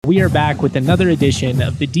We are back with another edition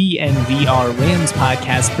of the DNVR Rams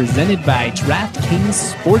podcast presented by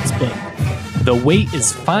DraftKings Sportsbook. The wait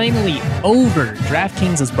is finally over.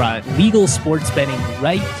 DraftKings has brought legal sports betting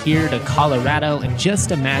right here to Colorado, and just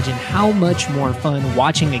imagine how much more fun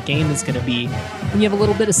watching a game is going to be when you have a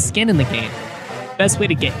little bit of skin in the game. Best way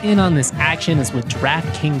to get in on this action is with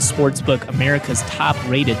DraftKings Sportsbook, America's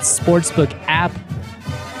top-rated sportsbook app.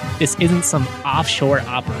 This isn't some offshore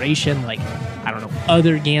operation like,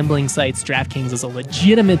 other gambling sites. DraftKings is a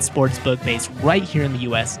legitimate sportsbook based right here in the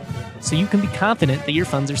U.S., so you can be confident that your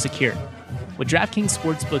funds are secure. With DraftKings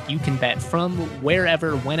Sportsbook, you can bet from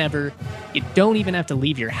wherever, whenever. You don't even have to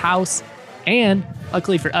leave your house. And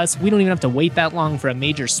luckily for us, we don't even have to wait that long for a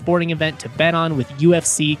major sporting event to bet on, with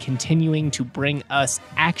UFC continuing to bring us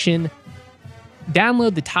action.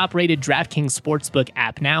 Download the top-rated DraftKings Sportsbook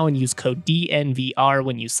app now and use code DNVR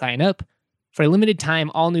when you sign up. For a limited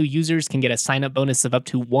time, all new users can get a sign-up bonus of up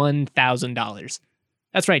to $1,000.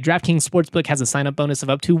 That's right, DraftKings Sportsbook has a sign-up bonus of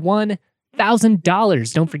up to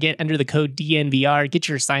 $1,000. Don't forget, enter the code DNVR, get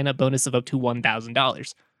your sign-up bonus of up to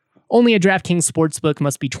 $1,000. Only a DraftKings Sportsbook,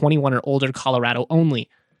 must be 21 or older, Colorado only.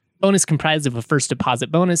 Bonus comprised of a first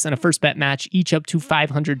deposit bonus and a first bet match, each up to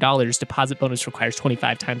 $500. Deposit bonus requires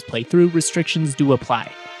 25 times playthrough. Restrictions do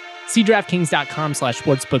apply. See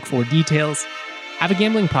DraftKings.com/sportsbook for details. Have a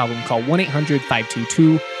gambling problem? Call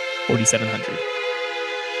 1-800-522-4700.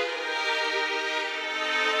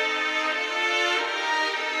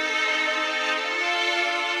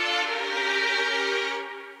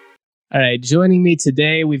 All right, joining me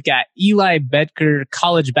today, we've got Eli Boettger.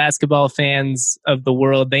 College basketball fans of the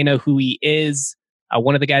world, they know who he is.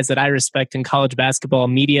 One of the guys that I respect in college basketball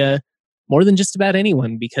media more than just about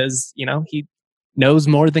anyone, because, he knows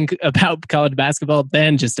more about college basketball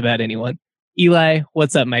than just about anyone. Eli,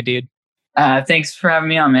 what's up, my dude? Thanks for having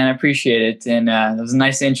me on, man. I appreciate it. And it was a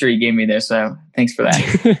nice intro you gave me there, so thanks for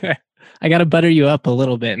that. I got to butter you up a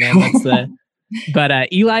little bit, man.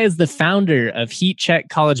 But Eli is the founder of Heat Check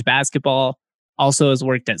College Basketball, also has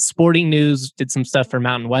worked at Sporting News, did some stuff for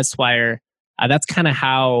Mountain West Wire. That's kind of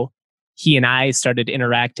how he and I started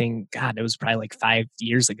interacting. God, it was probably like 5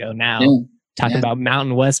 years ago now, talking about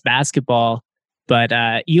Mountain West basketball. But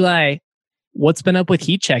Eli, what's been up with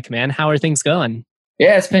Heat Check, man? How are things going?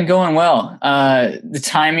 Yeah, it's been going well. The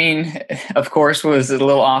timing, of course, was a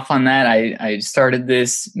little off on that. I started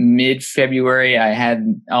this mid-February. I had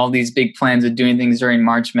all these big plans of doing things during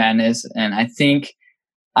March Madness, and I think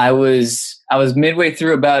I was midway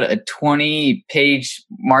through about a 20-page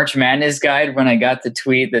March Madness guide when I got the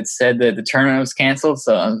tweet that said that the tournament was canceled.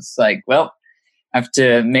 So I was like, well, I have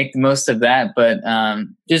to make the most of that, but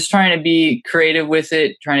just trying to be creative with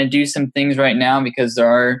it, trying to do some things right now because there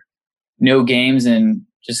are no games, and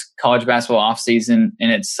just college basketball off season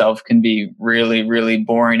in itself can be really, really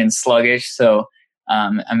boring and sluggish. So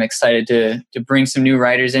I'm excited to bring some new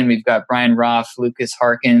writers in. We've got Brian Roth, Lucas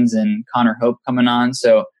Harkins, and Connor Hope coming on.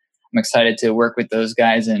 So I'm excited to work with those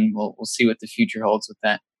guys, and we'll see what the future holds with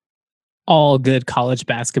that. All good college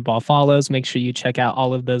basketball follows. Make sure you check out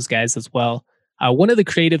all of those guys as well. One of the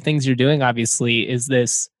creative things you're doing, obviously, is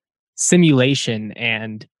this simulation.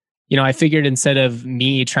 And, I figured instead of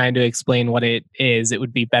me trying to explain what it is, it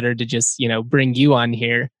would be better to just, bring you on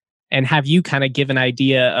here and have you kind of give an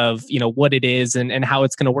idea of, what it is and how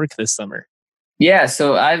it's going to work this summer. Yeah.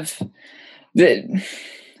 So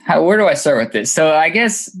where do I start with this? So I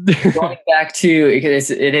guess going back to,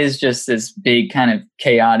 it is just this big kind of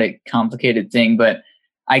chaotic, complicated thing, but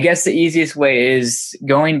I guess the easiest way is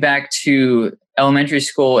going back to elementary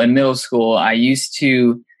school and middle school. I used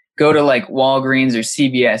to go to like Walgreens or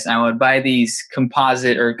CVS, and I would buy these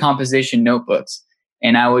composite or composition notebooks,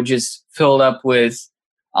 and I would just fill it up with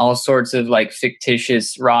all sorts of like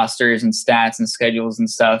fictitious rosters and stats and schedules and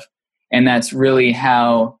stuff. And that's really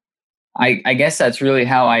how I guess that's really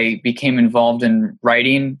how I became involved in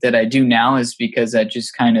writing that I do now, is because that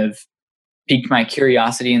just kind of piqued my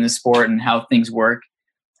curiosity in the sport and how things work.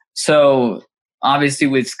 So obviously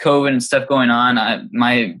with COVID and stuff going on,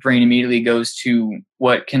 my brain immediately goes to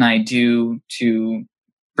what can I do to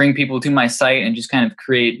bring people to my site and just kind of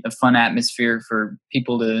create a fun atmosphere for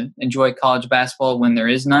people to enjoy college basketball when there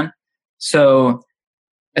is none. So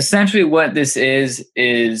essentially what this is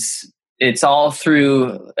it's all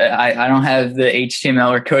through, I don't have the HTML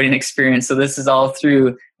or coding experience, so this is all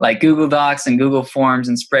through like Google Docs and Google Forms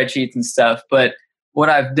and spreadsheets and stuff. But what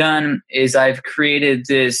I've done is I've created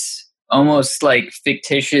this almost like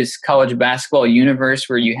fictitious college basketball universe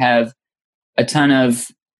where you have a ton of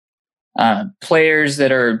players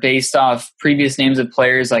that are based off previous names of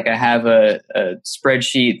players. Like I have a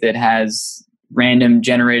spreadsheet that has random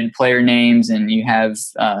generated player names, and you have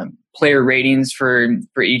player ratings for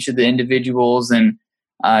each of the individuals, and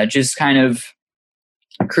just kind of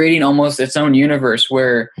creating almost its own universe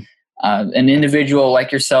where an individual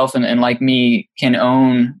like yourself and like me can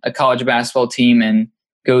own a college basketball team and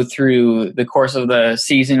go through the course of the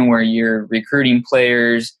season where you're recruiting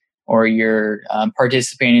players or you're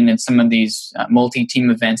participating in some of these multi-team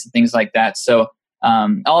events and things like that. So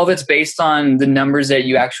all of it's based on the numbers that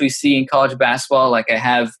you actually see in college basketball. Like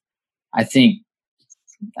I think,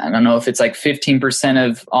 I don't know if it's like 15%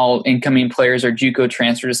 of all incoming players are JUCO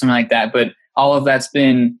transfers or something like that, but all of that's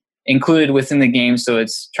been included within the game. So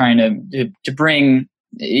it's trying to bring,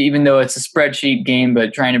 even though it's a spreadsheet game,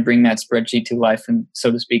 but trying to bring that spreadsheet to life, and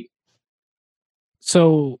so to speak.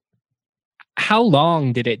 So how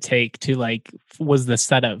long did it take to was the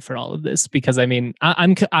setup for all of this? Because I mean,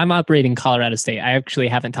 I'm operating Colorado State. I actually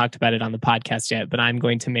haven't talked about it on the podcast yet, but I'm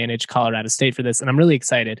going to manage Colorado State for this, and I'm really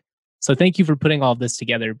excited. So thank you for putting all of this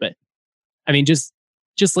together. But I mean, just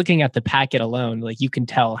looking at the packet alone, like you can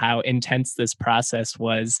tell how intense this process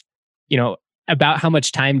was. About how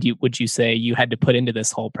much time would you say you had to put into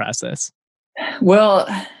this whole process? Well,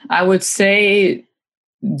 I would say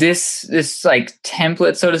this like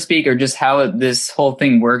template, so to speak, or just how this whole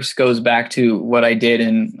thing works goes back to what I did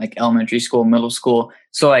in like elementary school, middle school.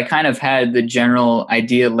 So I kind of had the general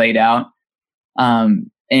idea laid out.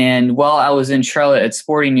 And while I was in Charlotte at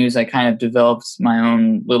Sporting News, I kind of developed my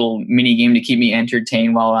own little mini game to keep me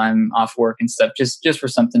entertained while I'm off work and stuff, just for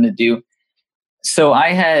something to do. So I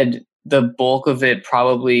had the bulk of it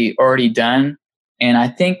probably already done. And I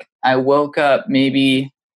think I woke up,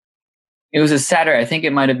 maybe it was a Saturday. I think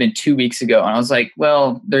it might have been 2 weeks ago. And I was like,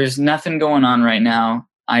 well, there's nothing going on right now.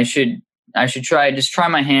 I should try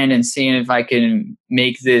my hand and seeing if I can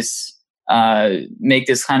make this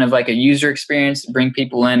kind of like a user experience, bring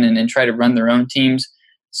people in and try to run their own teams.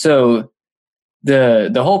 So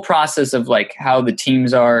the whole process of like how the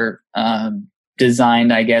teams are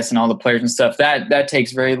designed, I guess, and all the players and stuff, that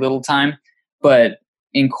takes very little time. But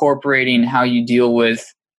incorporating how you deal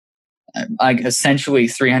with like essentially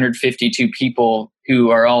 352 people who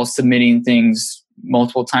are all submitting things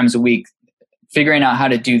multiple times a week, figuring out how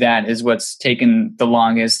to do that is what's taken the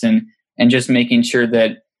longest, and just making sure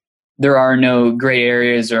that there are no gray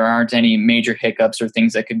areas or aren't any major hiccups or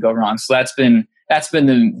things that could go wrong. So that's been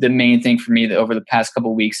the main thing for me that over the past couple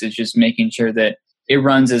of weeks, is just making sure that it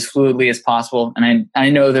runs as fluidly as possible. And I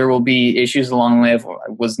know there will be issues along the way.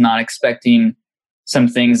 I was not expecting some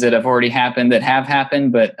things that have already happened that have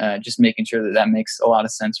happened, but just making sure that makes a lot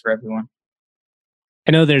of sense for everyone.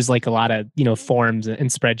 I know there's like a lot of, forms and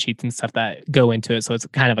spreadsheets and stuff that go into it. So it's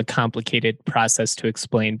kind of a complicated process to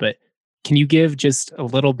explain, but can you give just a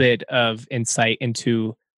little bit of insight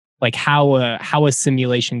into like how a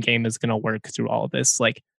simulation game is going to work through all of this?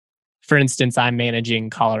 Like, for instance, I'm managing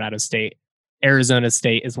Colorado State. Arizona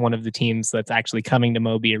State is one of the teams that's actually coming to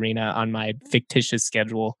Moby Arena on my fictitious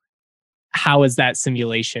schedule. How is that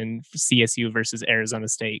simulation for CSU versus Arizona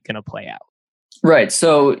State going to play out? Right.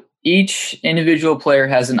 So each individual player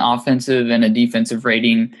has an offensive and a defensive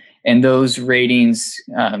rating, and those ratings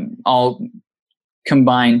all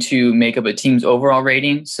combine to make up a team's overall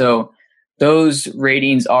rating. So those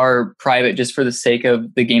ratings are private just for the sake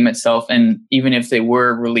of the game itself. And even if they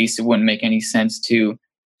were released, it wouldn't make any sense to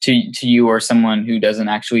you or someone who doesn't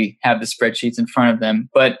actually have the spreadsheets in front of them.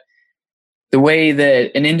 But the way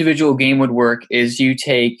that an individual game would work is you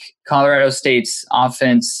take Colorado State's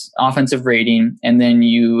offensive rating, and then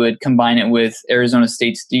you would combine it with Arizona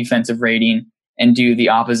State's defensive rating and do the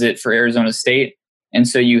opposite for Arizona State. And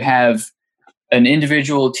so you have an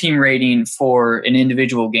individual team rating for an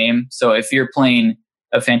individual game. So if you're playing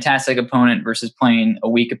a fantastic opponent versus playing a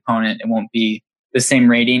weak opponent, it won't be the same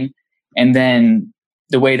rating. And then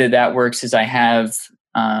the way that works is I have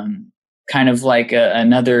kind of like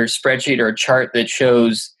another spreadsheet or a chart that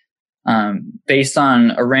shows based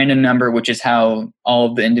on a random number, which is how all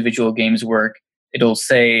of the individual games work. It'll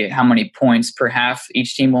say how many points per half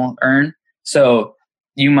each team will earn. So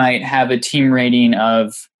you might have a team rating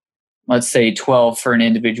of, let's say 12 for an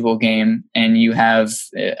individual game, and you have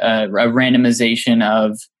a randomization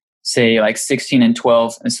of say like 16 and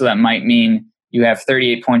 12. And so that might mean you have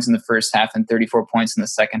 38 points in the first half and 34 points in the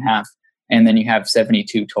second half, and then you have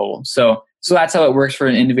 72 total. So that's how it works for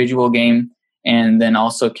an individual game. And then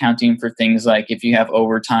also counting for things like if you have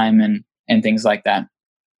overtime and things like that.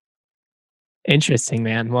 Interesting,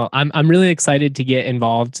 man. Well, I'm really excited to get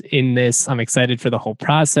involved in this. I'm excited for the whole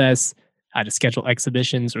process, to schedule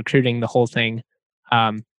exhibitions, recruiting, the whole thing.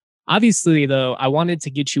 Obviously, though, I wanted to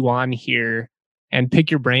get you on here and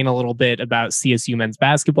pick your brain a little bit about CSU men's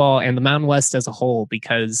basketball and the Mountain West as a whole,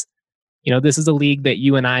 because, this is a league that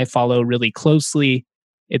you and I follow really closely.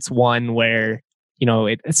 It's one where,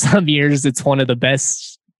 some years it's one of the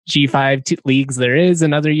best G5 leagues there is,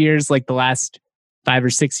 and other years, like the last 5 or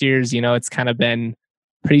 6 years, it's kind of been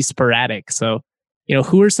pretty sporadic. So,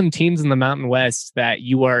 who are some teams in the Mountain West that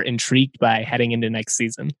you are intrigued by heading into next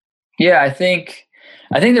season? Yeah, I think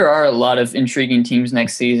there are a lot of intriguing teams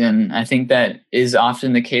next season. I think that is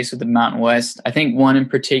often the case with the Mountain West. I think one in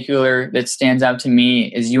particular that stands out to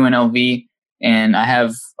me is UNLV. And I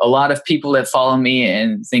have a lot of people that follow me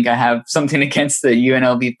and think I have something against the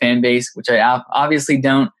UNLV fan base, which I obviously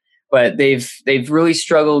don't. But they've really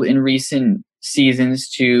struggled in recent seasons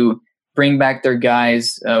to bring back their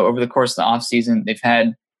guys over the course of the offseason. They've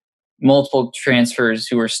had multiple transfers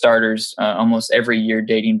who are starters almost every year,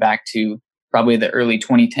 dating back to probably the early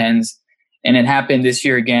 2010s. And it happened this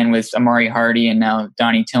year again with Amari Hardy and now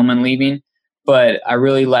Donnie Tillman leaving. But I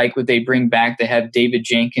really like what they bring back. They have David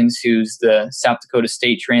Jenkins, who's the South Dakota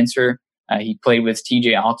State transfer. He played with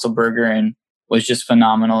TJ Otzelberger and was just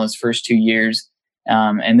phenomenal his first 2 years.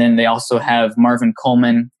 And then they also have Marvin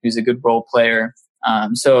Coleman, who's a good role player.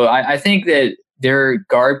 So I think that their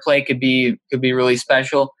guard play could be really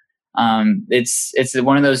special. It's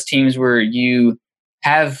one of those teams where you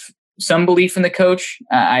have some belief in the coach.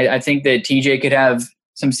 I think that TJ could have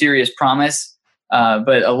some serious promise,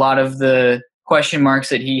 but a lot of the question marks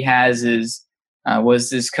that he has is, was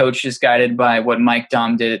this coach just guided by what Mike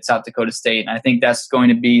Daum did at South Dakota State? And I think that's going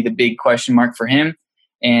to be the big question mark for him.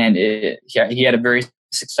 And he had a very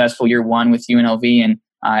successful year one with UNLV, and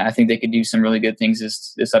I think they could do some really good things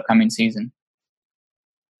this upcoming season.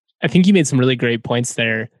 I think you made some really great points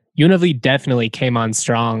there. UNLV definitely came on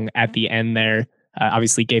strong at the end there.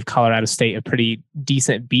 Obviously gave Colorado State a pretty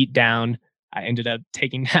decent beat down. I ended up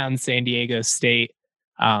taking down San Diego State.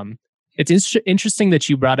 It's interesting that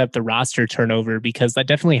you brought up the roster turnover, because that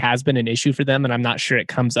definitely has been an issue for them. And I'm not sure it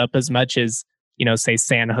comes up as much as, say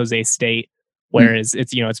San Jose State, whereas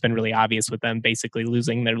it's been really obvious with them basically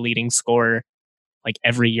losing their leading scorer like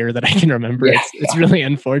every year that I can remember. Yeah. It's really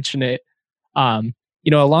unfortunate. Along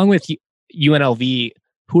with UNLV,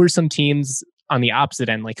 who are some teams on the opposite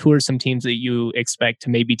end? Like, who are some teams that you expect to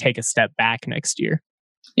maybe take a step back next year?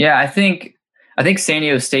 Yeah, I think San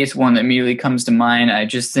Diego State's one that immediately comes to mind. I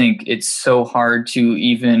just think it's so hard to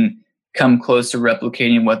even come close to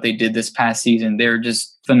replicating what they did this past season. They're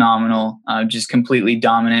just phenomenal, just completely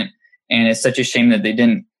dominant. And it's such a shame that they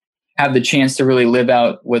didn't have the chance to really live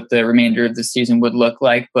out what the remainder of the season would look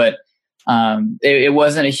like. But it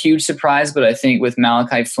wasn't a huge surprise, but I think with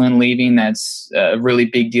Malachi Flynn leaving, that's a really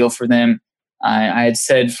big deal for them. I had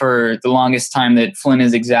said for the longest time that Flynn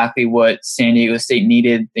is exactly what San Diego State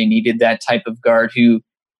needed. They needed that type of guard who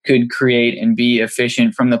could create and be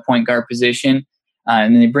efficient from the point guard position.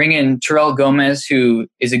 And then they bring in Terrell Gomez, who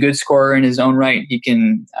is a good scorer in his own right. He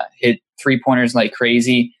can hit three-pointers like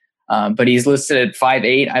crazy, but he's listed at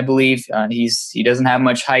 5'8", I believe. He doesn't have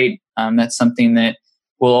much height. That's something that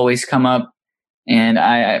will always come up. And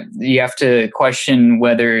you have to question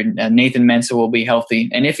whether Nathan Mensah will be healthy.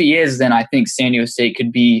 And if he is, then I think San Diego State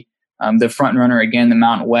could be the front runner again, the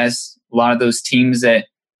Mountain West. A lot of those teams that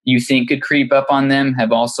you think could creep up on them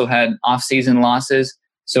have also had off-season losses.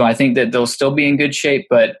 So I think that they'll still be in good shape,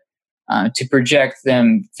 but to project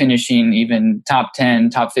them finishing even top 10,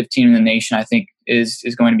 top 15 in the nation, I think is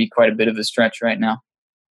going to be quite a bit of a stretch right now.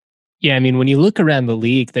 Yeah, I mean, when you look around the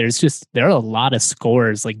league, there are a lot of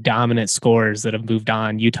scorers, like dominant scorers that have moved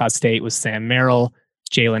on. Utah State with Sam Merrill.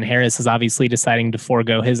 Jalen Harris is obviously deciding to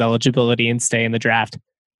forego his eligibility and stay in the draft.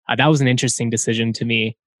 That was an interesting decision to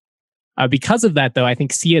me. Because of that, though, I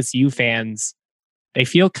think CSU fans, they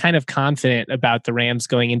feel kind of confident about the Rams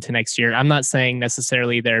going into next year. I'm not saying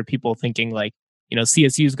necessarily there are people thinking like,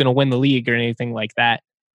 CSU is going to win the league or anything like that.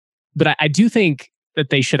 But I do think that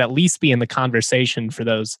they should at least be in the conversation for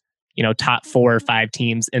those top 4 or 5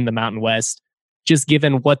 teams in the Mountain West, just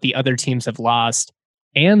given what the other teams have lost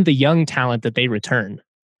and the young talent that they return.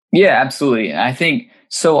 Yeah, absolutely. I think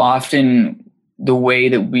so often the way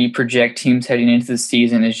that we project teams heading into the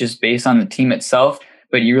season is just based on the team itself,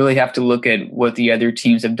 but you really have to look at what the other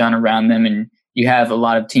teams have done around them. And you have a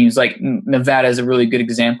lot of teams like Nevada is a really good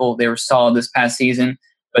example. They were solid this past season,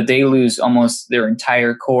 but they lose almost their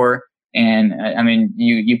entire core. And I mean,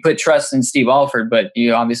 you put trust in Steve Alford, but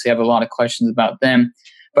you obviously have a lot of questions about them.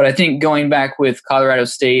 But I think going back with Colorado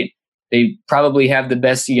State, they probably have the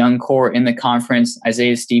best young core in the conference.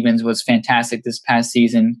 Isaiah Stevens was fantastic this past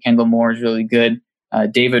season. Kendall Moore is really good.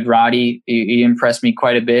 David Roddy, he impressed me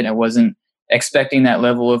quite a bit. I wasn't expecting that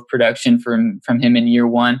level of production from him in year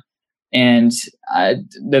one. And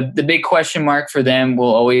the big question mark for them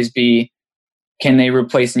will always be, can they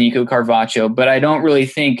replace Nico Carvacho? But I don't really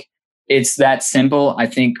think it's that simple. I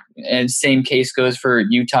think, and same case goes for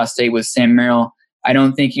Utah State with Sam Merrill. I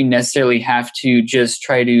don't think you necessarily have to just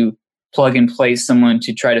try to plug and play someone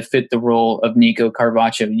to try to fit the role of Nico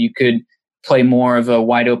Carvacho. You could play more of a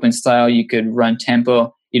wide open style. You could run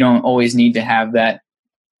tempo. You don't always need to have that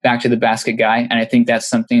back to the basket guy. And I think that's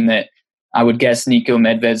something that I would guess Niko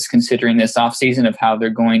Medved's considering this offseason of how they're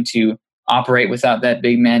going to operate without that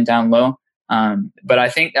big man down low. But I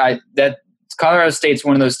think that Colorado State's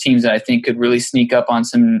one of those teams that I think could really sneak up on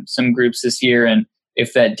some groups this year. And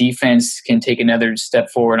if that defense can take another step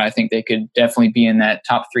forward, I think they could definitely be in that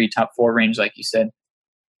top 3, top 4 range, like you said.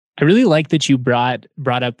 I really like that you brought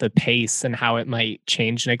up the pace and how it might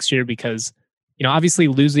change next year because, obviously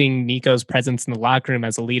losing Nico's presence in the locker room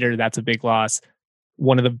as a leader, that's a big loss.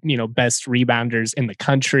 One of the, best rebounders in the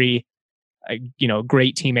country,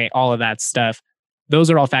 great teammate, all of that stuff. Those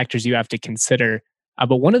are all factors you have to consider.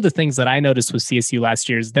 But one of the things that I noticed with CSU last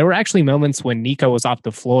year is there were actually moments when Nico was off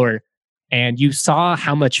the floor and you saw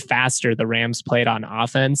how much faster the Rams played on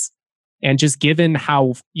offense. And just given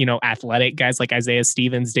how, athletic guys like Isaiah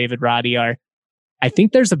Stevens, David Roddy are, I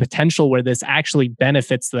think there's a potential where this actually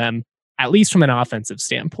benefits them, at least from an offensive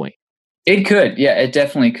standpoint. It could. Yeah, it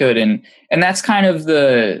definitely could. And that's kind of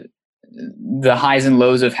the highs and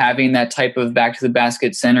lows of having that type of back to the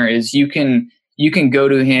basket center is you can go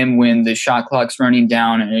to him when the shot clock's running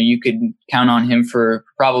down and you could count on him for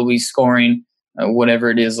probably scoring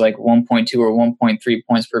whatever it is, like 1.2 or 1.3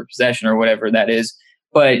 points per possession or whatever that is.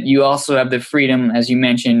 But you also have the freedom, as you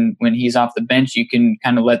mentioned, when he's off the bench, you can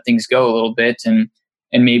kind of let things go a little bit. And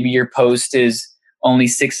maybe your post is only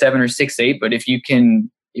 6'7" or 6'8", but if you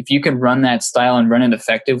can run that style and run it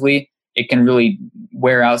effectively, it can really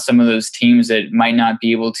wear out some of those teams that might not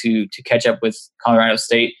be able to catch up with Colorado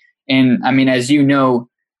State. And I mean, as you know,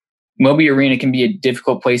 Moby Arena can be a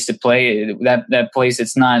difficult place to play. That place,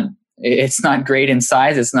 it's not great in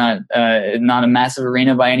size. It's not a massive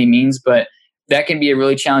arena by any means, but that can be a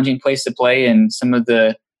really challenging place to play. And some of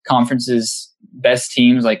the conference's best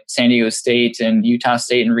teams like San Diego State and Utah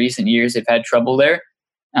State in recent years have had trouble there.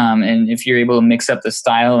 And if you're able to mix up the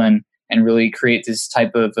style and really create this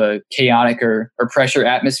type of chaotic or pressure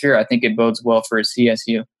atmosphere, I think it bodes well for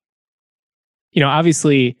CSU.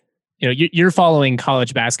 Obviously, you're following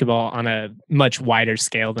college basketball on a much wider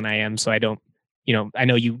scale than I am. So I don't, I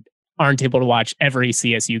know you aren't able to watch every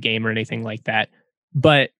CSU game or anything like that.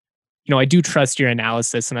 But, I do trust your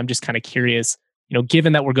analysis, and I'm just kind of curious,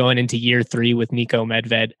 given that we're going into year 3 with Niko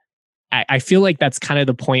Medved, I feel like that's kind of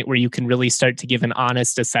the point where you can really start to give an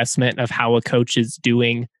honest assessment of how a coach is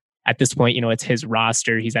doing at this point. It's his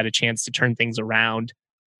roster. He's had a chance to turn things around.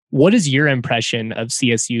 What is your impression of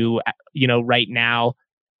CSU, right now?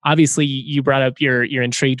 Obviously, you brought up you're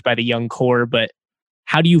intrigued by the young core, but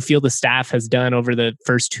how do you feel the staff has done over the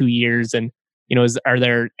first 2 years? And, are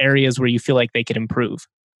there areas where you feel like they could improve?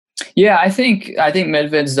 Yeah, I think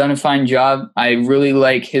Medved's done a fine job. I really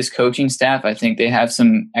like his coaching staff. I think they have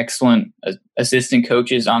some excellent assistant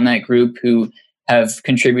coaches on that group who have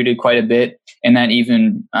contributed quite a bit, and that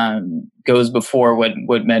even goes before what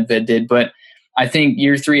Medved did. But I think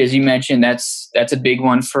year 3, as you mentioned, that's a big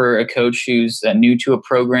one for a coach who's new to a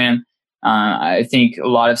program. I think a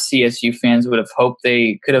lot of CSU fans would have hoped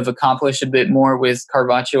they could have accomplished a bit more with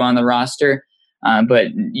Carvacho on the roster. But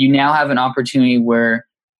you now have an opportunity where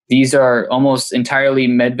these are almost entirely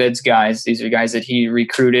Medved's guys. These are guys that he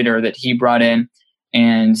recruited or that he brought in.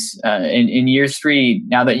 And in year 3,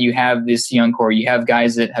 now that you have this young core, you have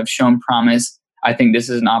guys that have shown promise. I think this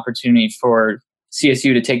is an opportunity for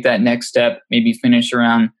CSU to take that next step, maybe finish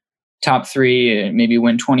around top 3, maybe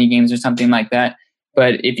win 20 games or something like that.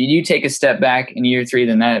 But if you do take a step back in year 3,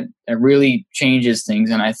 then that really changes things.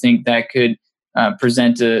 And I think that could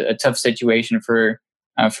present a tough situation for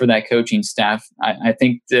that coaching staff. I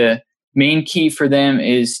think the main key for them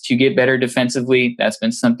is to get better defensively. That's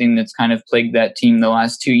been something that's kind of plagued that team the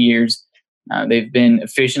last 2 years. They've been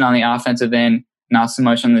efficient on the offensive end, not so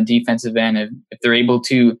much on the defensive end. If they're able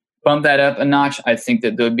to bump that up a notch, I think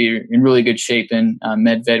that they'll be in really good shape, and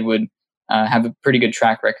Medved would have a pretty good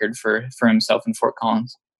track record for himself in Fort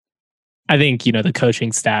Collins. I think, the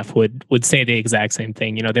coaching staff would say the exact same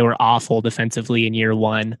thing. They were awful defensively in year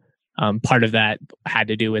 1. Part of that had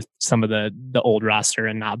to do with some of the old roster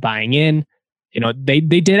and not buying in. They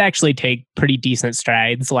did actually take pretty decent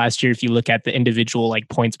strides last year. If you look at the individual like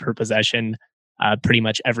points per possession, pretty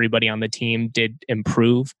much everybody on the team did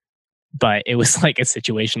improve. But it was like a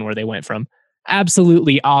situation where they went from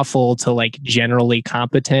absolutely awful to like generally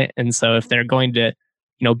competent. And so if they're going to,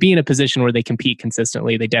 be in a position where they compete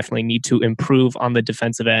consistently, they definitely need to improve on the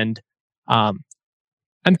defensive end.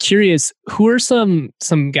 I'm curious, who are some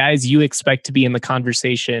guys you expect to be in the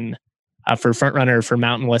conversation for frontrunner for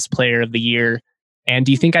Mountain West Player of the Year? And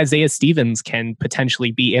do you think Isaiah Stevens can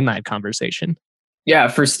potentially be in that conversation? Yeah,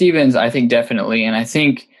 for Stevens, I think definitely. And I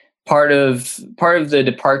think part of the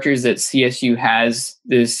departures that CSU has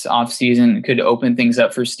this offseason could open things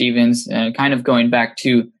up for Stevens. And kind of going back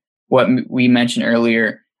to what we mentioned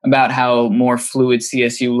earlier about how more fluid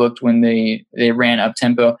CSU looked when they ran up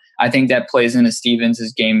tempo. I think that plays into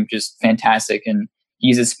Stevens' game just fantastic. And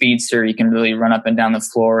he's a speedster. He can really run up and down the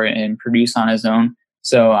floor and produce on his own.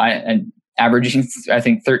 So averaging, I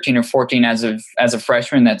think 13 or 14 as a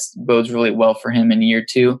freshman, that bodes really well for him in year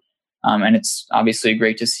two. And it's obviously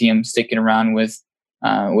great to see him sticking around with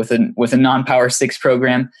a non-Power 6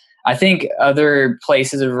 program. I think other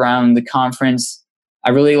places around the conference, I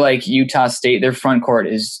really like Utah State. Their front court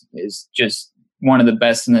is just one of the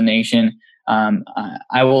best in the nation.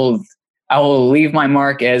 I will leave my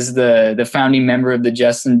mark as the founding member of the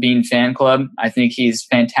Justin Bean fan club. I think he's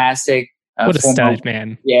fantastic. What a stud,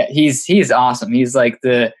 man. Yeah, he's awesome. He's like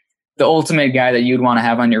the ultimate guy that you'd want to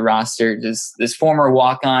have on your roster. Just this former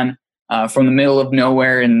walk-on from the middle of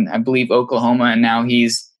nowhere in, I believe, Oklahoma, and now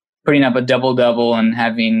he's putting up a double-double and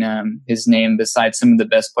having his name beside some of the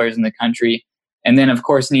best players in the country. And then, of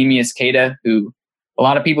course, Neemias Queta, who a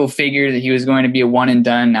lot of people figured that he was going to be a one and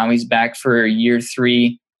done. Now he's back for year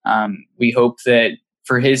 3. We hope that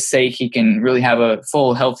for his sake, he can really have a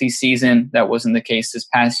full, healthy season. That wasn't the case this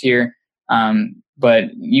past year. But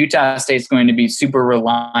Utah State's going to be super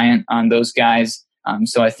reliant on those guys.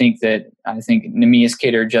 So I think Neemias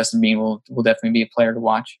Queta or Justin Bean will definitely be a player to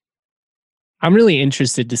watch. I'm really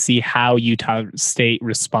interested to see how Utah State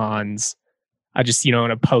responds just, in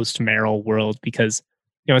a post-Merrill world, because,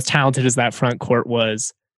 as talented as that front court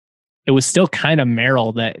was, it was still kind of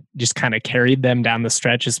Merrill that just kind of carried them down the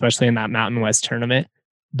stretch, especially in that Mountain West tournament.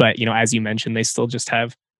 But, as you mentioned, they still just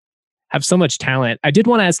have so much talent. I did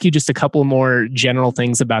want to ask you just a couple more general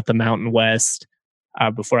things about the Mountain West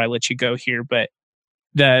before I let you go here. But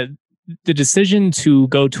the decision to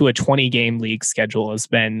go to a 20-game league schedule has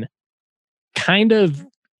been kind of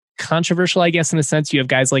controversial, I guess, in a sense. You have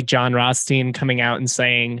guys like John Rothstein coming out and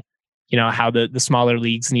saying, how the smaller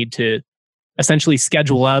leagues need to essentially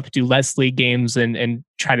schedule up, do less league games and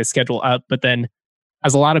try to schedule up. But then,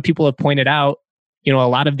 as a lot of people have pointed out, a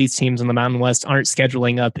lot of these teams in the Mountain West aren't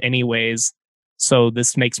scheduling up anyways. So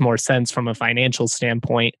this makes more sense from a financial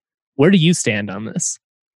standpoint. Where do you stand on this?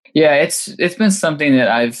 Yeah, it's been something that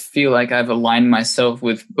I feel like I've aligned myself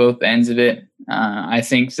with both ends of it. I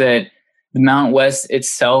think that the Mountain West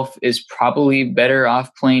itself is probably better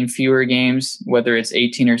off playing fewer games, whether it's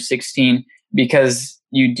 18 or 16, because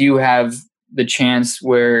you do have the chance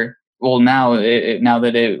where, now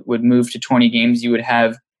that it would move to 20 games, you would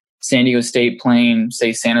have San Diego State playing,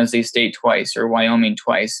 say, San Jose State twice or Wyoming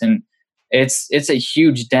twice. And it's a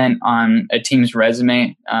huge dent on a team's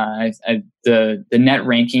resume. The net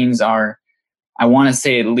rankings are, I want to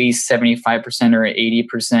say, at least 75% or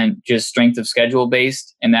 80% just strength of schedule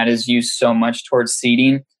based, and that is used so much towards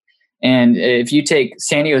seeding. And if you take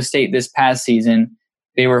San Diego State this past season,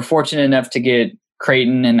 they were fortunate enough to get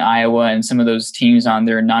Creighton and Iowa and some of those teams on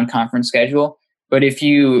their non-conference schedule. But if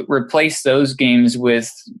you replace those games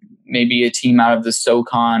with maybe a team out of the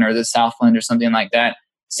SoCon or the Southland or something like that,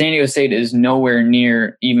 San Diego State is nowhere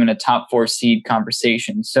near even a top 4 seed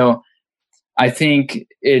conversation. So I think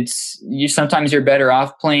sometimes you're better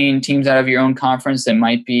off playing teams out of your own conference that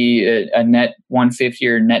might be a net 150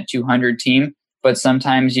 or net 200 team, but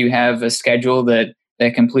sometimes you have a schedule that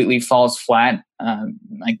completely falls flat.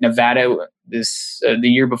 Like Nevada, the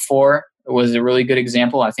year before was a really good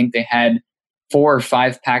example. I think they had 4 or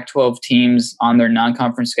 5 Pac-12 teams on their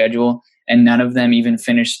non-conference schedule, and none of them even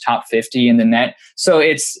finished top 50 in the net. So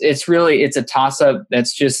it's a toss-up.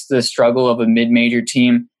 That's just the struggle of a mid-major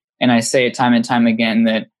team. And I say it time and time again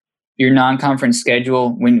that your non-conference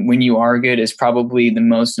schedule, when you are good, is probably the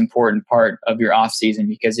most important part of your offseason,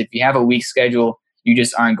 because if you have a weak schedule, you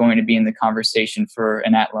just aren't going to be in the conversation for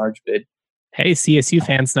an at-large bid. Hey, CSU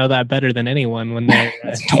fans know that better than anyone when their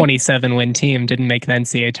 27-win team didn't make the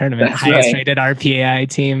NCAA tournament. That's highest right. rated RPAI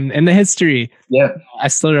team in the history. Yeah. I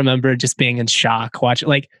still remember just being in shock watching.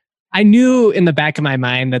 Like, I knew in the back of my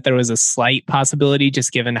mind that there was a slight possibility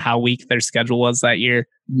just given how weak their schedule was that year.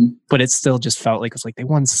 Mm-hmm. But it still just felt like it was like they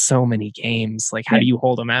won so many games. Like, how do you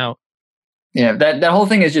hold them out? Yeah, that whole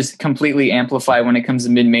thing is just completely amplified when it comes to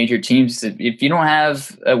mid-major teams. If you don't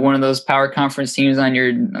have one of those power conference teams on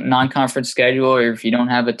your non-conference schedule, or if you don't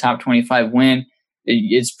have a top 25 win,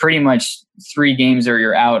 it's pretty much 3 games or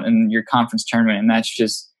you're out in your conference tournament. And that's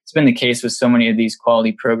just, it's been the case with so many of these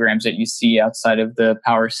quality programs that you see outside of the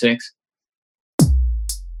Power Six.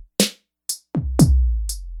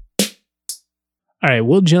 All right,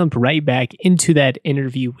 we'll jump right back into that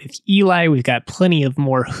interview with Eli. We've got plenty of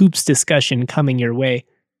more hoops discussion coming your way.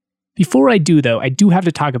 Before I do, though, I do have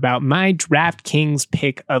to talk about my DraftKings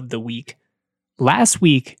pick of the week. Last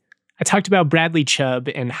week, I talked about Bradley Chubb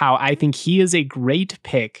and how I think he is a great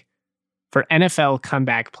pick for NFL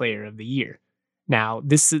Comeback Player of the Year. Now,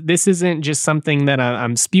 this isn't just something that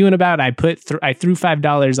I'm spewing about. I threw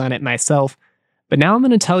 $5 on it myself, but now I'm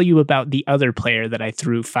going to tell you about the other player that I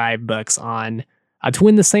threw $5 on to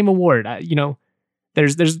win the same award.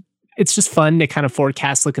 It's just fun to kind of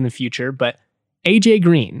forecast, look in the future. But AJ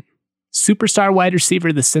Green, superstar wide receiver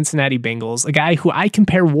of the Cincinnati Bengals, a guy who I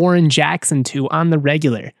compare Warren Jackson to on the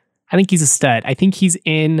regular. I think he's a stud. I think he's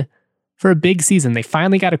in for a big season. They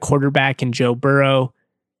finally got a quarterback in Joe Burrow,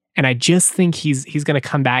 and I just think he's going to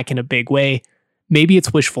come back in a big way. Maybe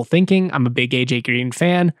it's wishful thinking. I'm a big AJ Green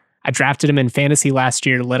fan. I drafted him in fantasy last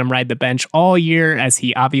year to let him ride the bench all year, as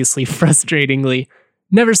he obviously frustratingly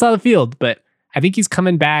never saw the field. But I think he's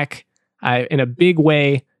coming back in a big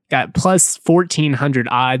way. Got plus 1,400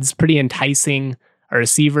 odds, pretty enticing. A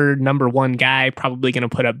receiver, number 1 guy, probably going to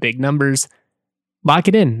put up big numbers. Lock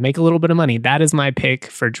it in, make a little bit of money. That is my pick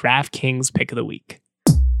for DraftKings Pick of the Week.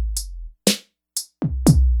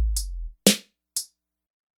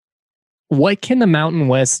 What can the Mountain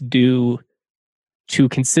West do to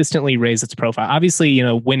consistently raise its profile? Obviously,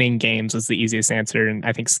 winning games is the easiest answer, and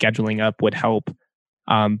I think scheduling up would help.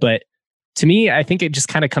 But to me, I think it just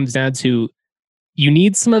kind of comes down to you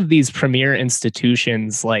need some of these premier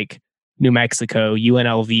institutions like New Mexico,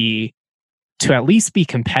 UNLV, to at least be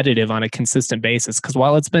competitive on a consistent basis. Because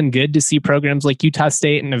while it's been good to see programs like Utah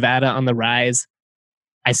State and Nevada on the rise,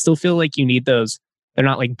 I still feel like you need those. They're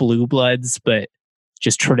not like blue bloods, but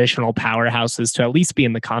just traditional powerhouses to at least be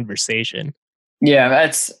in the conversation.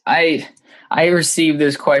 Yeah, I received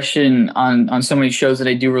this question on so many shows that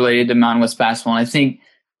I do related to Mountain West basketball. And I think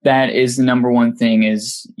that is the number one thing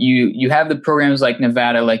is you have the programs like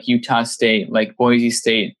Nevada, like Utah State, like Boise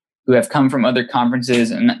State, who have come from other conferences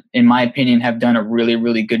and, in my opinion, have done a really,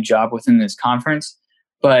 really good job within this conference.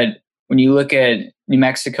 But when you look at New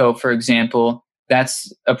Mexico, for example,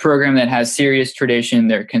 that's a program that has serious tradition.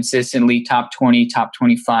 They're consistently top 20, top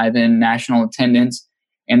 25 in national attendance,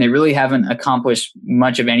 and they really haven't accomplished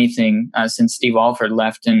much of anything since Steve Alford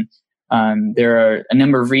left. And there are a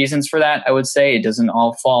number of reasons for that, I would say. It doesn't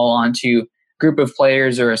all fall onto a group of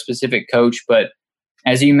players or a specific coach. But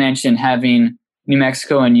as you mentioned, having New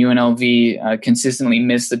Mexico and UNLV consistently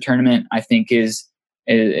miss the tournament, I think is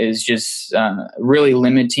just really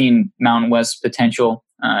limiting Mountain West's potential.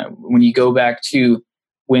 When you go back to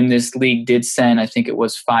when this league did send, I think it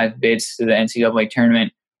was 5 bids to the NCAA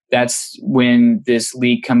tournament, that's when this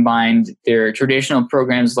league combined their traditional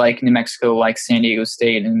programs like New Mexico, like San Diego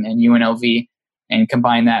State and UNLV, and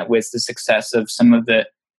combined that with the success of some of the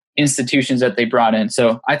institutions that they brought in.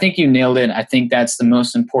 So I think you nailed it. I think that's the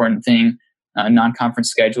most important thing.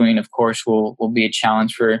 Non-conference scheduling, of course, will be a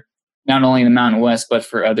challenge for not only the Mountain West, but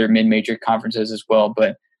for other mid-major conferences as well.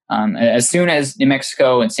 But as soon as New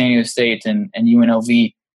Mexico and San Diego State and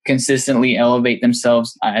UNLV consistently elevate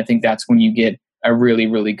themselves, I think that's when you get a really,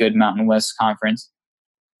 really good Mountain West conference.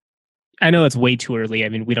 I know it's way too early. I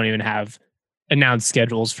mean, we don't even have announced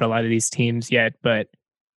schedules for a lot of these teams yet, but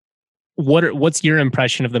what's your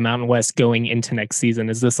impression of the Mountain West going into next season?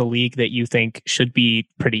 Is this a league that you think should be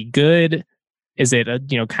pretty good? Is it a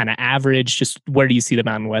kind of average? Just where do you see the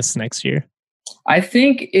Mountain West next year? I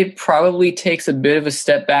think it probably takes a bit of a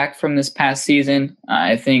step back from this past season.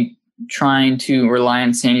 I think trying to rely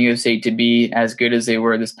on San Diego State to be as good as they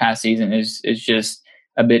were this past season is just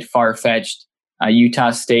a bit far-fetched. Utah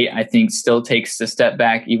State, I think, still takes a step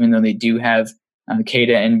back, even though they do have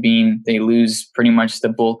Keita and Bean. They lose pretty much the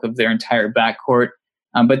bulk of their entire backcourt.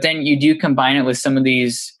 But then you do combine it with some of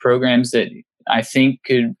these programs that I think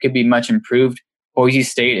could be much improved. Boise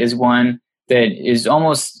State is one that is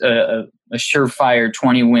almost a surefire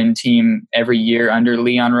 20-win team every year under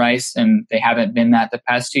Leon Rice, and they haven't been that the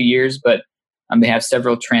past 2 years, but they have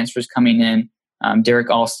several transfers coming in. Derek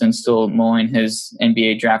Alston still mulling his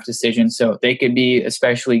NBA draft decision, so they could be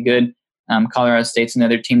especially good. Colorado State's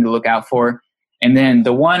another team to look out for. And then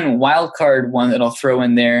the one wild card one that I'll throw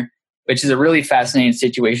in there, which is a really fascinating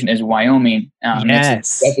situation, is Wyoming.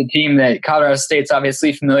 Yes. That's a team that Colorado State's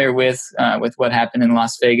obviously familiar with what happened in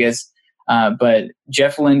Las Vegas. But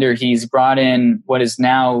Jeff Linder, he's brought in what is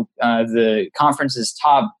now the conference's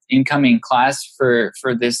top incoming class for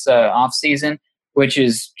this offseason. which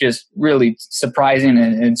is just really surprising,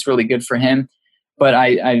 and it's really good for him. But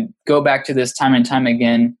I go back to this time and time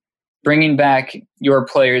again. Bringing back your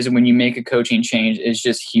players when you make a coaching change is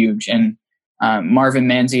just huge. And Marvin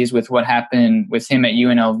Menzies, with what happened with him at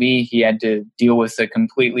UNLV, he had to deal with a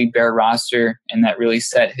completely bare roster, and that really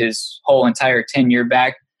set his whole entire tenure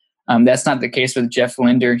back. That's not the case with Jeff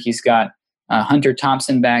Linder. He's got Hunter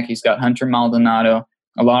Thompson back. He's got Hunter Maldonado.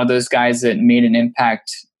 A lot of those guys that made an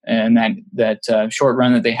impact in that short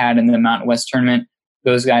run that they had in the Mountain West tournament,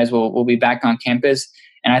 those guys will be back on campus.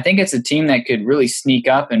 And I think it's a team that could really sneak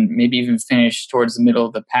up and maybe even finish towards the middle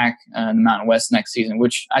of the pack in the Mountain West next season,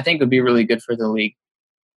 which I think would be really good for the league.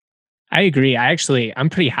 I agree. I'm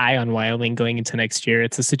pretty high on Wyoming going into next year.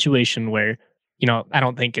 It's a situation where, I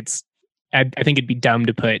don't think I think it'd be dumb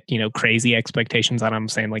to put, crazy expectations on them,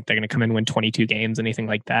 saying like they're going to come in and win 22 games, anything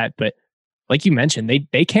like that. But like you mentioned,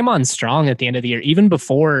 they came on strong at the end of the year. Even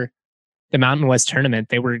before the Mountain West tournament,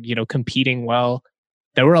 they were, competing well.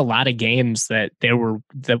 There were a lot of games that were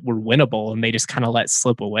winnable, and they just kind of let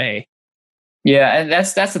slip away. Yeah, and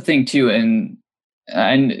that's the thing too. And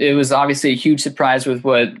it was obviously a huge surprise with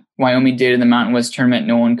what Wyoming did in the Mountain West tournament.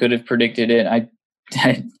 No one could have predicted it. I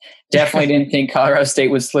definitely didn't think Colorado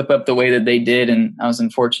State would slip up the way that they did, and I was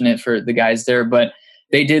unfortunate for the guys there. But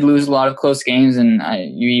they did lose a lot of close games, and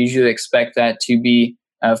you usually expect that to be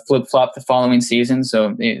flip-flop the following season.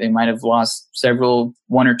 So they might have lost several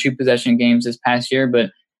 1 or 2 possession games this past year,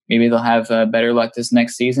 but maybe they'll have better luck this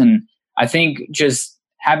next season. I think just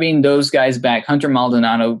having those guys back, Hunter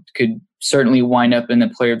Maldonado could certainly wind up in the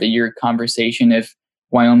Player of the Year conversation if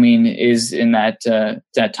Wyoming is in that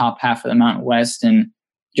top half of the Mountain West, and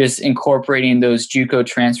just incorporating those JUCO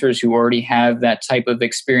transfers who already have that type of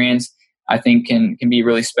experience, I think can be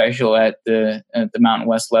really special at the Mountain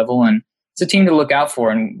West level. And it's a team to look out for.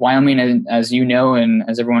 And Wyoming, as you know, and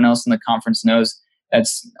as everyone else in the conference knows,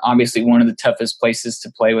 that's obviously one of the toughest places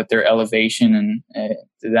to play with their elevation. And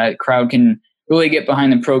that crowd can really get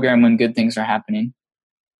behind the program when good things are happening.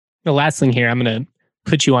 The last thing here, I'm going to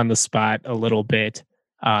put you on the spot a little bit.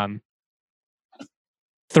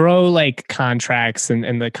 Throw like contracts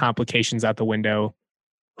and the complications out the window.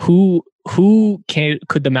 Who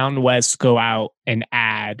could the Mountain West go out and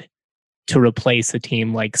add to replace a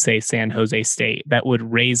team like, say, San Jose State that would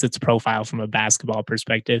raise its profile from a basketball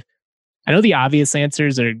perspective? I know the obvious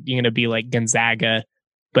answers are going to be like Gonzaga,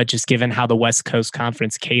 but just given how the West Coast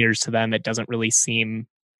Conference caters to them, it doesn't really seem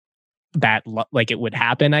that like it would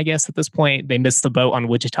happen, I guess, at this point. They missed the boat on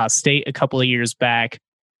Wichita State a couple of years back.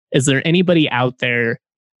 Is there anybody out there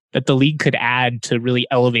that the league could add to really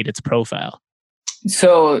elevate its profile?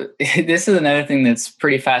 So this is another thing that's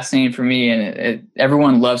pretty fascinating for me, and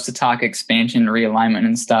everyone loves to talk expansion, realignment,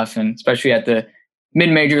 and stuff, and especially at the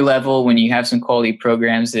mid-major level when you have some quality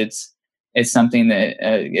programs, it's something that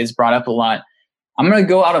is brought up a lot. I'm going to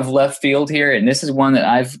go out of left field here, and this is one that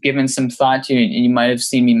I've given some thought to, and you might have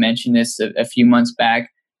seen me mention this a few months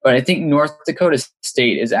back, but I think North Dakota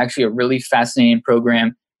State is actually a really fascinating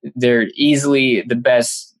program. They're easily the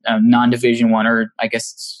best non-Division I, or I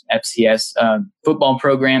guess it's FCS football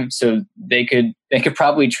program. So they could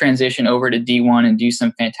probably transition over to D1 and do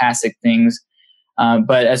some fantastic things.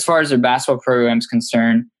 But as far as their basketball program is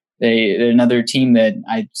concerned, they're another team that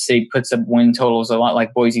I'd say puts up win totals a lot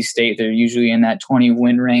like Boise State. They're usually in that 20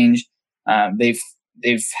 win range.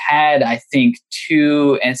 They've had, I think,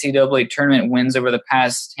 2 NCAA tournament wins over the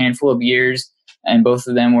past handful of years, and both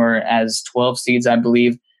of them were as 12 seeds, I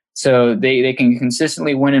believe. So they can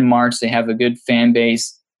consistently win in March. They have a good fan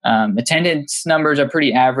base. Attendance numbers are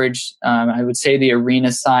pretty average. I would say the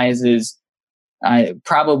arena size is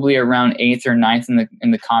probably around 8th or 9th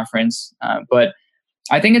in the conference. But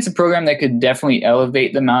I think it's a program that could definitely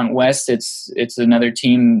elevate the Mountain West. It's another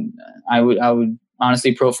team. I would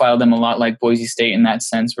honestly profile them a lot like Boise State in that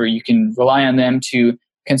sense, where you can rely on them to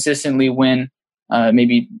consistently win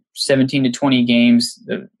maybe 17 to 20 games.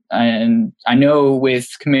 And I know with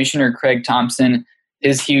Commissioner Craig Thompson,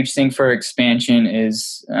 his huge thing for expansion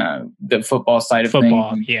is the football side of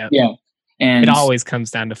things. Yeah. And it always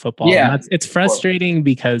comes down to football. Yeah. It's frustrating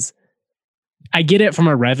because I get it from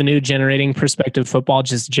a revenue generating perspective. Football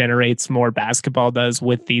just generates more, basketball does,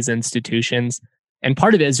 with these institutions. And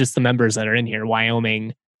part of it is just the members that are in here.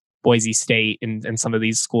 Wyoming, Boise State, and some of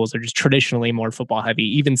these schools are just traditionally more football heavy.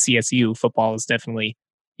 Even CSU, football is definitely,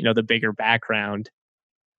 the bigger background.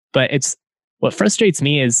 But what frustrates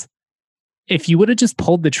me is if you would have just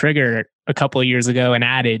pulled the trigger a couple of years ago and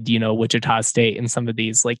added, Wichita State and some of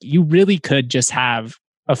these, like, you really could just have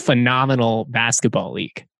a phenomenal basketball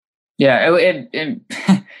league. Yeah,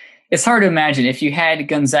 it's hard to imagine if you had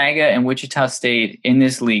Gonzaga and Wichita State in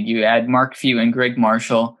this league. You add Mark Few and Greg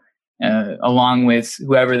Marshall, along with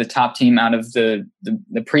whoever the top team out of the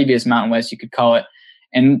previous Mountain West, you could call it.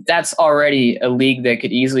 And that's already a league that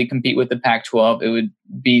could easily compete with the Pac-12. It would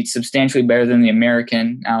be substantially better than the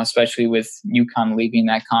American, now especially with UConn leaving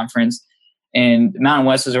that conference. And Mountain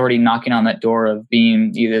West is already knocking on that door of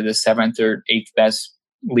being either the 7th or 8th best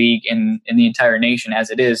league in the entire nation as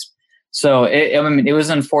it is. So it was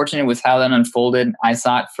unfortunate with how that unfolded. I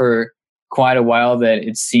thought for quite a while that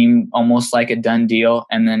it seemed almost like a done deal,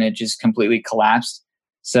 and then it just completely collapsed.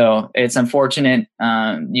 So it's unfortunate.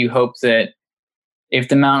 You hope that if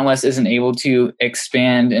the Mountain West isn't able to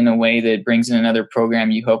expand in a way that brings in another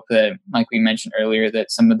program, you hope that, like we mentioned earlier,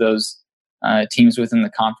 that some of those teams within the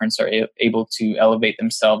conference are able to elevate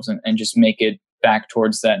themselves and just make it back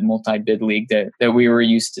towards that multi-bid league that we were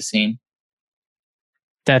used to seeing.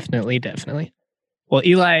 Definitely. Well,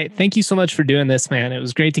 Eli, thank you so much for doing this, man. It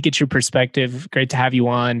was great to get your perspective. Great to have you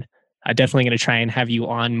on. Definitely going to try and have you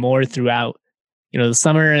on more throughout, the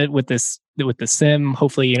summer with the sim.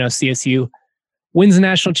 Hopefully, CSU wins the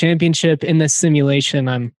national championship in this simulation.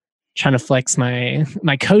 I'm trying to flex my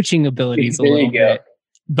coaching abilities a little bit.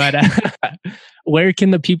 But where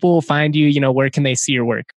can the people find you? Where can they see your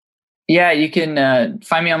work? Yeah, you can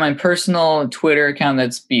find me on my personal Twitter account.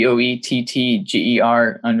 That's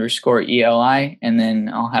BOETTGER_ELI. And then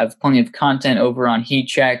I'll have plenty of content over on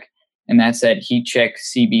HeatCheck, and that's at HeatCheck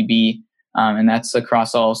CBB. And that's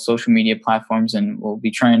across all social media platforms. And we'll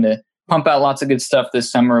be trying to pump out lots of good stuff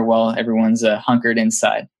this summer while everyone's hunkered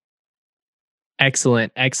inside.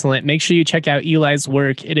 Excellent. Make sure you check out Eli's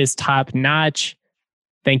work. It is top notch.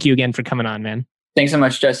 Thank you again for coming on, man. Thanks so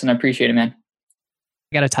much, Justin. I appreciate it, man.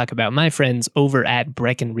 I got to talk about my friends over at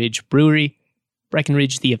Breckenridge Brewery.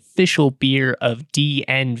 Breckenridge, the official beer of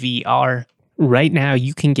DNVR. Right now,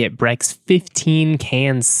 you can get Breck's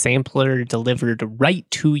 15-can sampler delivered right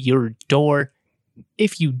to your door.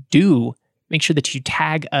 If you do, make sure that you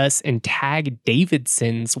tag us and tag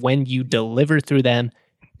Davidson's when you deliver through them.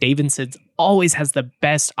 Davidson's always has the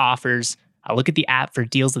best offers. Look at the app for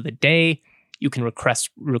deals of the day. You can request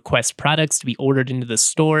products to be ordered into the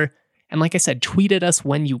store. And like I said, tweet at us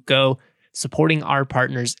when you go. Supporting our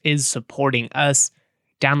partners is supporting us.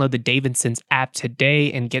 Download the Davidson's app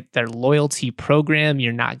today and get their loyalty program.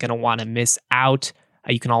 You're not going to want to miss out.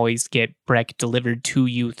 You can always get Breck delivered to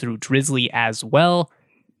you through Drizzly as well.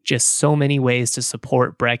 Just so many ways to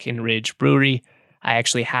support Breckenridge Brewery. I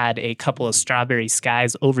actually had a couple of strawberry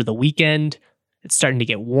skies over the weekend. It's starting to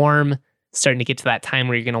get warm. Starting to get to that time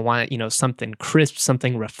where you're going to want, something crisp,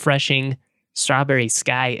 something refreshing. Strawberry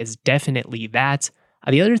Sky is definitely that.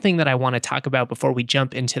 The other thing that I want to talk about before we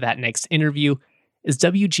jump into that next interview is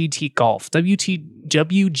WGT Golf.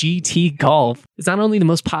 WGT Golf is not only the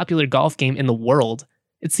most popular golf game in the world,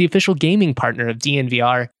 it's the official gaming partner of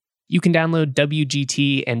DNVR. You can download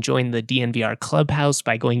WGT and join the DNVR Clubhouse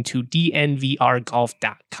by going to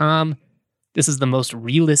dnvrgolf.com. This is the most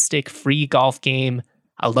realistic free golf game,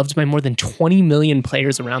 loved by more than 20 million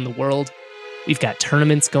players around the world. We've got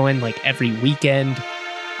tournaments going like every weekend.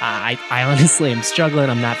 I honestly am struggling.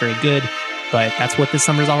 I'm not very good, but that's what this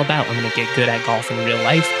summer's all about. I'm going to get good at golf in real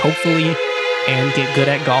life, hopefully, and get good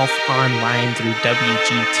at golf online through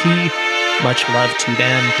WGT. Much love to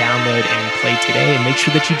them. Download and play today, and make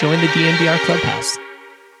sure that you join the DNVR Clubhouse.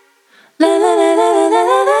 La, la, la, la, la,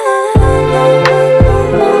 la, la, la.